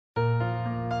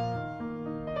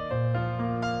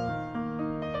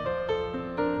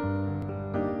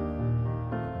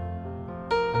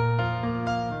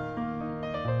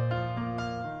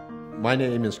My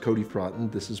name is Cody Fraughton.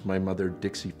 This is my mother,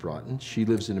 Dixie Fraughton. She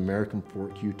lives in American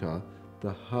Fork, Utah,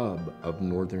 the hub of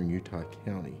northern Utah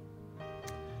County.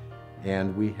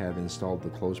 And we have installed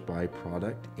the CloseBy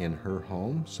product in her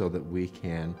home so that we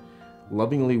can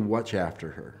lovingly watch after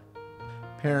her.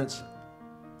 Parents,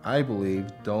 I believe,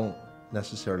 don't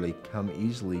necessarily come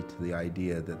easily to the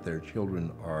idea that their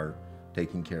children are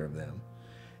taking care of them.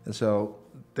 And so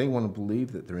they want to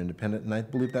believe that they're independent, and I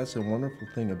believe that's a wonderful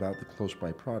thing about the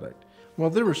CloseBy product. Well,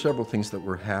 there were several things that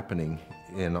were happening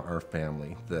in our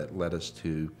family that led us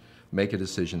to make a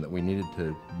decision that we needed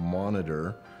to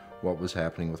monitor what was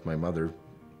happening with my mother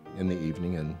in the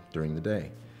evening and during the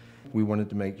day. We wanted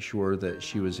to make sure that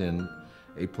she was in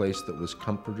a place that was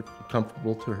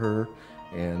comfortable to her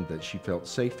and that she felt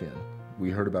safe in.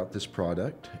 We heard about this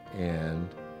product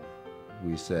and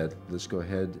we said, let's go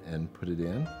ahead and put it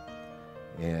in.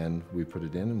 And we put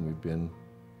it in and we've been,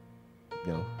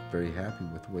 very happy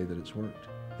with the way that it's worked.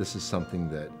 This is something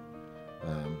that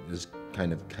is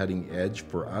kind of cutting edge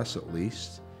for us at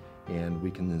least, and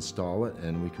we can install it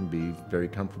and we can be very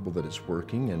comfortable that it's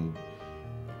working and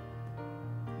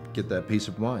get that peace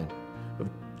of mind. Of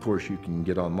course, you can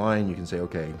get online, you can say,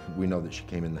 okay, we know that she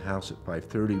came in the house at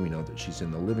 5:30, we know that she's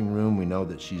in the living room, we know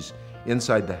that she's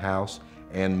inside the house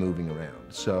and moving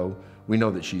around. So we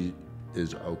know that she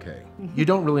is okay. You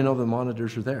don't really know the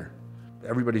monitors are there.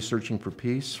 Everybody's searching for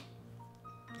peace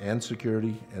and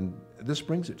security, and this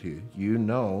brings it to you. You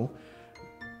know,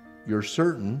 you're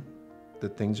certain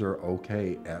that things are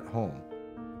okay at home.